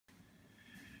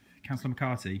Councillor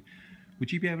McCarty,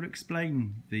 would you be able to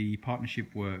explain the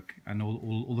partnership work and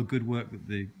all the good work that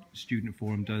the Student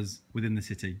Forum does within the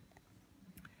city?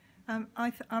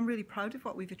 I'm really proud of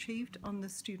what we've achieved on the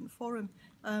Student Forum.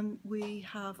 We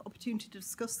have opportunity to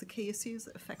discuss the key issues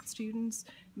that affect students,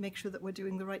 make sure that we're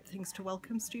doing the right things to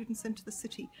welcome students into the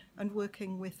city, and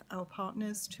working with our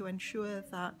partners to ensure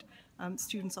that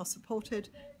students are supported,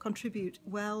 contribute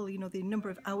well. You know, the number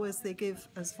of hours they give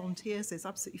as volunteers is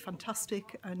absolutely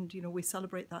fantastic, and you know, we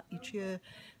celebrate that each year.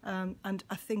 And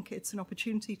I think it's an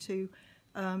opportunity to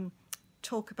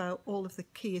talk about all of the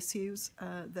key issues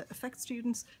that affect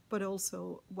students, but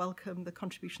also welcome the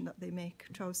contribution that they make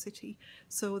to our city.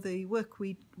 So the work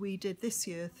we did this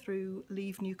year through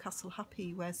Leave Newcastle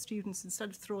Happy, where students, instead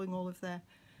of throwing all of their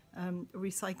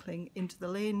recycling into the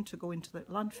lane to go into the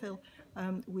landfill,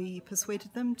 we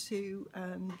persuaded them to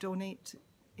donate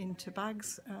into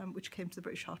bags, which came to the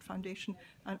British Heart Foundation.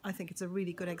 And I think it's a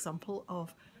really good example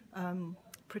of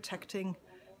protecting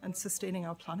and sustaining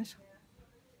our planet.